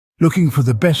Looking for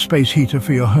the best space heater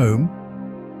for your home?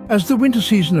 As the winter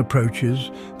season approaches,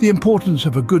 the importance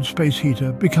of a good space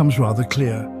heater becomes rather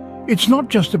clear. It's not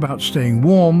just about staying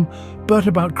warm, but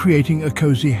about creating a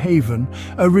cozy haven,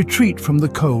 a retreat from the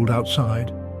cold outside.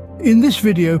 In this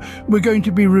video, we're going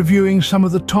to be reviewing some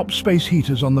of the top space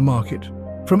heaters on the market,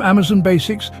 from Amazon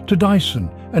Basics to Dyson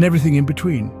and everything in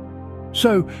between.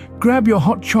 So, grab your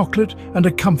hot chocolate and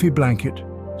a comfy blanket.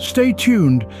 Stay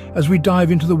tuned as we dive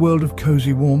into the world of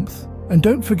cozy warmth. And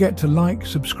don't forget to like,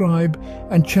 subscribe,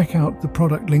 and check out the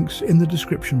product links in the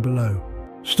description below.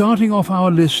 Starting off our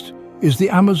list is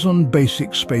the Amazon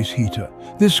Basics Space Heater.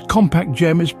 This compact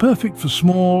gem is perfect for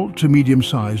small to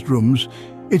medium-sized rooms.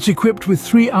 It's equipped with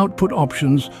 3 output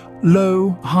options,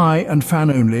 low, high, and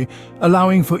fan only,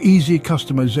 allowing for easy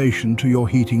customization to your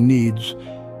heating needs.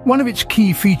 One of its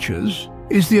key features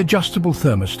is the adjustable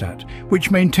thermostat,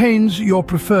 which maintains your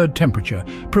preferred temperature,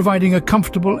 providing a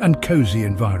comfortable and cozy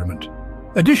environment.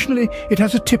 Additionally, it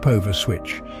has a tip-over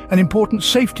switch, an important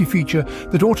safety feature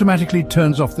that automatically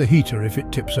turns off the heater if it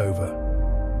tips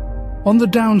over. On the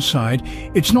downside,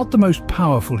 it's not the most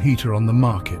powerful heater on the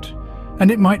market,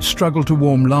 and it might struggle to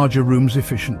warm larger rooms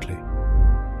efficiently.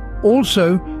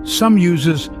 Also, some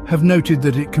users have noted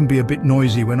that it can be a bit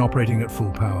noisy when operating at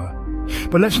full power.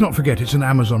 But let's not forget it's an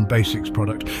Amazon Basics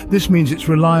product. This means it's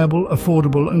reliable,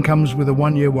 affordable, and comes with a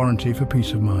 1-year warranty for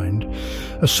peace of mind.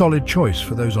 A solid choice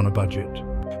for those on a budget.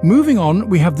 Moving on,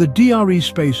 we have the DRE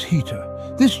Space Heater.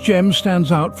 This gem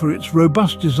stands out for its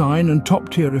robust design and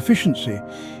top-tier efficiency.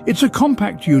 It's a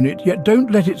compact unit, yet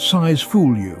don't let its size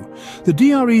fool you. The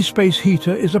DRE Space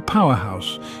Heater is a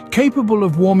powerhouse, capable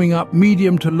of warming up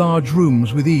medium to large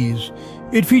rooms with ease.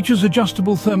 It features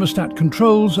adjustable thermostat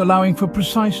controls, allowing for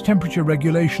precise temperature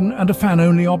regulation and a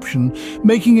fan-only option,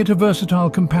 making it a versatile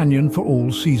companion for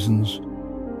all seasons.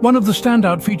 One of the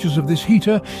standout features of this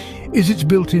heater is its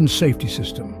built-in safety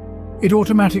system. It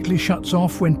automatically shuts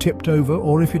off when tipped over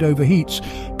or if it overheats,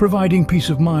 providing peace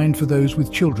of mind for those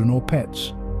with children or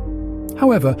pets.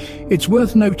 However, it's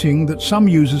worth noting that some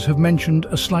users have mentioned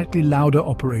a slightly louder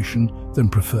operation than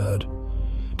preferred.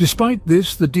 Despite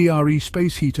this, the DRE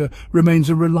Space Heater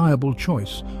remains a reliable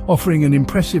choice, offering an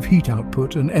impressive heat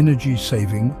output and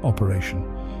energy-saving operation.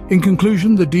 In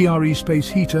conclusion, the DRE Space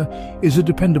Heater is a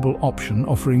dependable option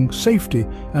offering safety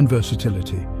and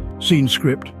versatility. Scene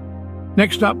script.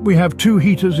 Next up, we have 2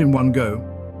 heaters in one go,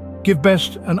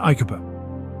 GiveBest and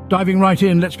iCooper. Diving right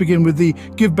in, let's begin with the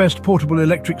GiveBest Portable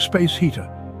Electric Space Heater.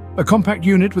 A compact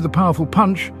unit with a powerful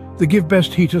punch, the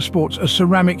GiveBest heater sports a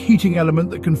ceramic heating element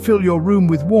that can fill your room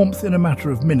with warmth in a matter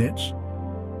of minutes.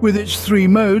 With its 3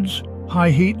 modes,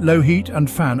 high heat, low heat, and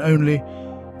fan only,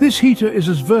 this heater is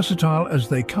as versatile as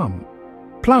they come.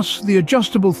 Plus, the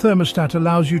adjustable thermostat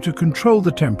allows you to control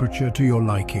the temperature to your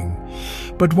liking.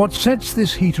 But what sets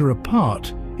this heater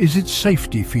apart is its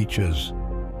safety features.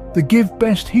 The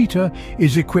GiveBest heater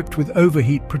is equipped with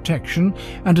overheat protection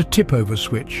and a tip-over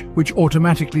switch, which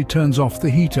automatically turns off the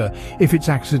heater if it's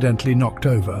accidentally knocked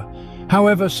over.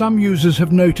 However, some users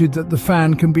have noted that the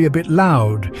fan can be a bit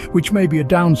loud, which may be a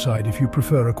downside if you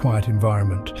prefer a quiet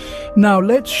environment. Now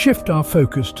let's shift our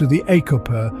focus to the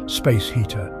iCooper Space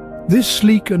Heater. This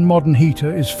sleek and modern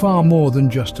heater is far more than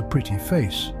just a pretty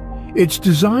face. It's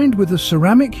designed with a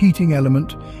ceramic heating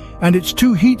element, and its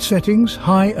 2 heat settings,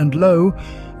 high and low,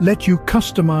 let you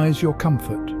customize your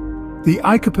comfort. The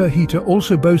iCooper heater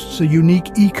also boasts a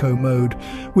unique eco mode,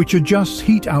 which adjusts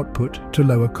heat output to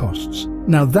lower costs.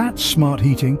 Now that's smart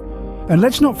heating. And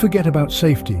let's not forget about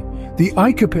safety. The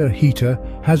iCooper heater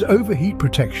has overheat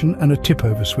protection and a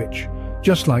tip-over switch,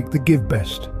 just like the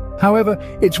GiveBest. However,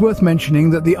 it's worth mentioning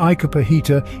that the iCooper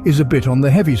heater is a bit on the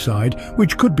heavy side,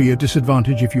 which could be a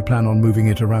disadvantage if you plan on moving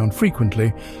it around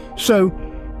frequently. So,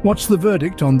 what's the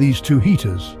verdict on these 2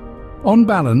 heaters? On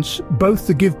balance, both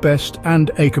the GiveBest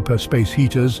and iCooper space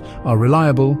heaters are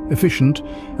reliable, efficient,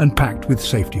 and packed with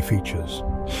safety features.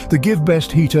 The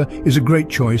GiveBest heater is a great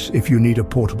choice if you need a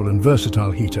portable and versatile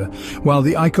heater, while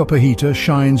the iCooper heater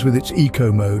shines with its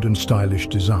eco mode and stylish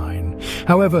design.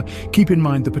 However, keep in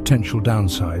mind the potential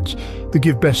downsides, the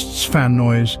GiveBest's fan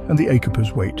noise and the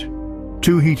iCooper's weight.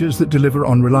 2 heaters that deliver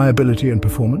on reliability and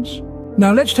performance.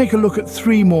 Now let's take a look at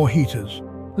 3 more heaters: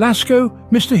 Lasco,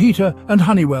 Mr. Heater, and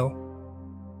Honeywell.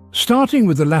 Starting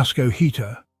with the Lasco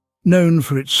heater, known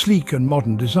for its sleek and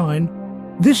modern design,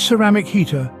 this ceramic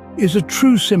heater is a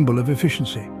true symbol of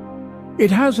efficiency. It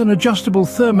has an adjustable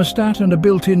thermostat and a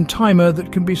built-in timer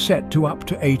that can be set to up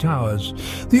to 8 hours.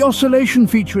 The oscillation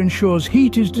feature ensures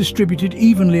heat is distributed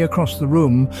evenly across the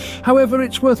room. However,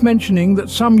 it's worth mentioning that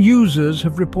some users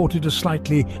have reported a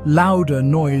slightly louder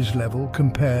noise level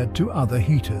compared to other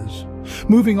heaters.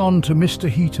 Moving on to Mr.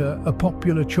 Heater, a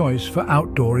popular choice for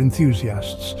outdoor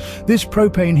enthusiasts. This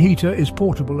propane heater is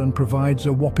portable and provides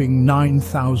a whopping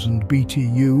 9,000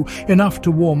 BTU, enough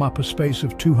to warm up a space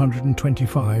of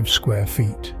 225 square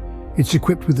feet. It's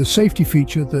equipped with a safety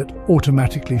feature that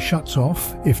automatically shuts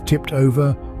off if tipped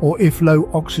over or if low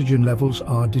oxygen levels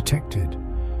are detected.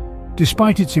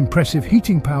 Despite its impressive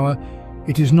heating power,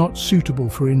 it is not suitable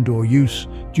for indoor use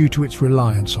due to its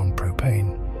reliance on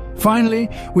propane. Finally,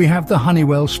 we have the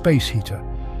Honeywell Space Heater.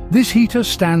 This heater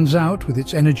stands out with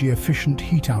its energy-efficient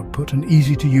heat output and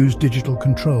easy-to-use digital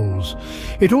controls.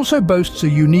 It also boasts a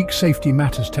unique Safety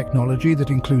Matters technology that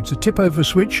includes a tip-over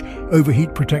switch,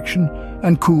 overheat protection,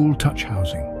 and cool touch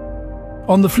housing.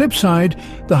 On the flip side,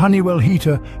 the Honeywell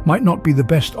heater might not be the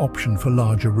best option for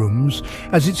larger rooms,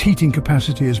 as its heating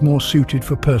capacity is more suited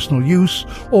for personal use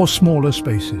or smaller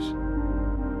spaces.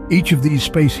 Each of these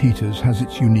space heaters has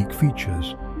its unique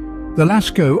features. The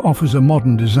Lasco offers a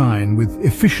modern design with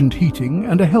efficient heating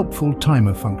and a helpful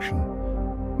timer function.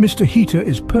 Mr. Heater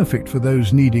is perfect for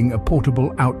those needing a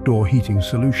portable outdoor heating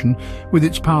solution with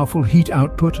its powerful heat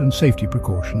output and safety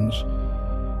precautions.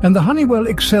 And the Honeywell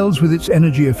excels with its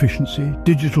energy efficiency,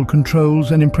 digital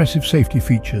controls, and impressive safety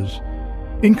features.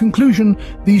 In conclusion,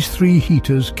 these three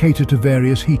heaters cater to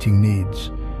various heating needs.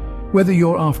 Whether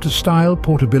you're after style,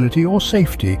 portability, or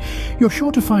safety, you're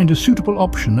sure to find a suitable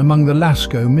option among the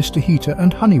Lasco, Mr. Heater,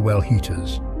 and Honeywell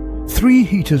heaters. Three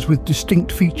heaters with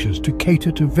distinct features to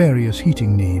cater to various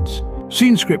heating needs.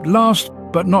 Scene script: last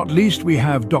but not least, we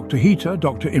have Dr. Heater,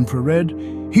 Dr. Infrared,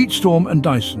 Heatstorm, and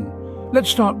Dyson. Let's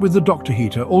start with the Dr.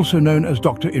 Heater, also known as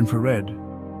Dr. Infrared.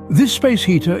 This space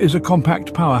heater is a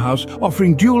compact powerhouse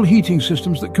offering dual heating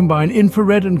systems that combine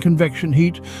infrared and convection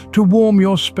heat to warm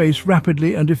your space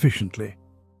rapidly and efficiently.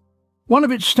 One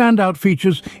of its standout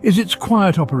features is its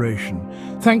quiet operation,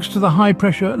 thanks to the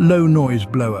high-pressure, low-noise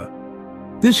blower.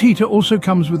 This heater also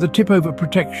comes with a tip-over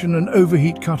protection and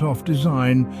overheat cut-off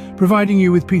design, providing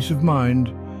you with peace of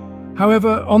mind.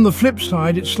 However, on the flip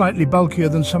side, it's slightly bulkier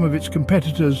than some of its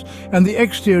competitors, and the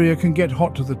exterior can get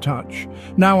hot to the touch.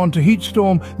 Now on to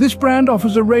Heatstorm. This brand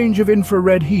offers a range of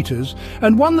infrared heaters,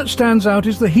 and one that stands out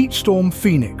is the Heatstorm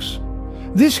Phoenix.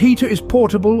 This heater is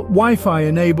portable, Wi-Fi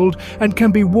enabled, and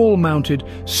can be wall-mounted,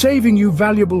 saving you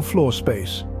valuable floor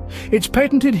space. Its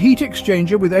patented heat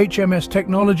exchanger with HMS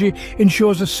technology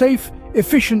ensures a safe,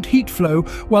 efficient heat flow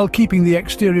while keeping the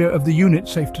exterior of the unit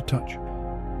safe to touch.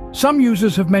 Some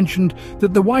users have mentioned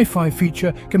that the Wi-Fi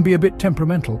feature can be a bit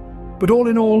temperamental, but all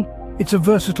in all, it's a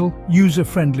versatile,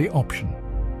 user-friendly option.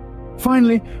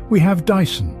 Finally, we have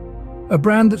Dyson, a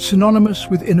brand that's synonymous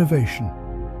with innovation.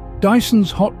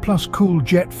 Dyson's Hot Plus Cool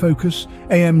Jet Focus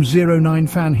AM09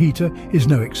 fan heater is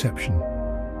no exception.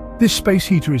 This space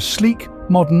heater is sleek,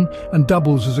 modern, and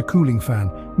doubles as a cooling fan,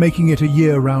 making it a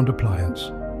year-round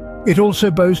appliance. It also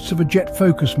boasts of a jet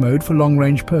focus mode for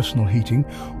long-range personal heating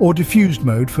or diffused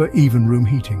mode for even room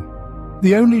heating.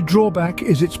 The only drawback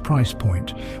is its price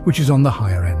point, which is on the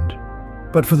higher end.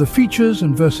 But for the features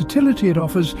and versatility it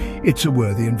offers, it's a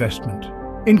worthy investment.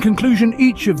 In conclusion,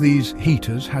 each of these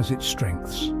heaters has its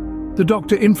strengths. The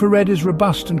Dr. Infrared is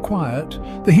robust and quiet,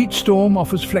 the Heatstorm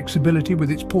offers flexibility with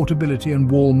its portability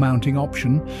and wall mounting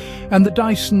option, and the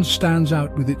Dyson stands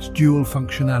out with its dual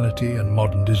functionality and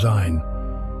modern design.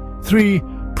 Three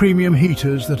premium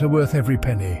heaters that are worth every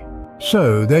penny.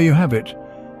 So, there you have it,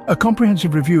 a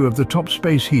comprehensive review of the top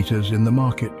space heaters in the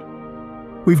market.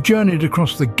 We've journeyed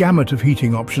across the gamut of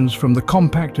heating options, from the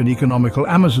compact and economical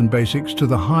Amazon basics to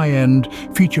the high-end,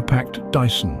 feature-packed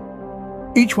Dyson.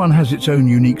 Each one has its own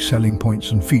unique selling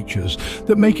points and features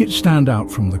that make it stand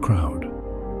out from the crowd.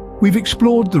 We've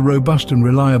explored the robust and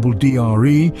reliable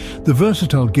DRE, the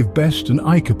versatile Give Best and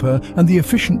iCooper, and the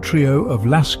efficient trio of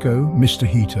Lasco, Mr.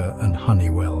 Heater, and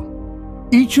Honeywell.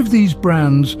 Each of these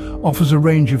brands offers a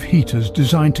range of heaters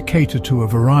designed to cater to a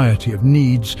variety of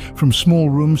needs, from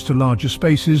small rooms to larger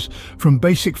spaces, from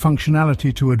basic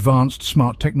functionality to advanced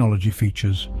smart technology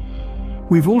features.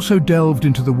 We've also delved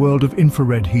into the world of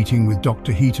infrared heating with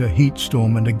Dr. Heater,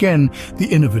 Heatstorm, and again, the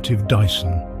innovative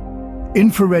Dyson.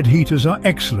 Infrared heaters are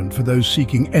excellent for those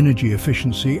seeking energy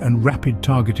efficiency and rapid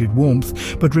targeted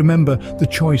warmth, but remember, the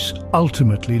choice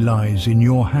ultimately lies in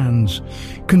your hands.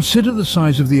 Consider the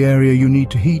size of the area you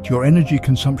need to heat, your energy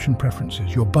consumption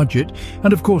preferences, your budget,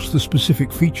 and of course the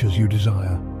specific features you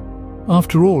desire.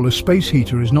 After all, a space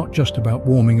heater is not just about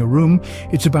warming a room,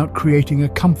 it's about creating a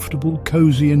comfortable,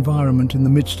 cozy environment in the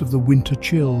midst of the winter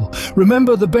chill.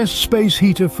 Remember, the best space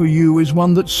heater for you is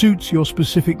one that suits your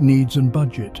specific needs and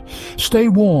budget. Stay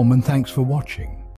warm, and thanks for watching.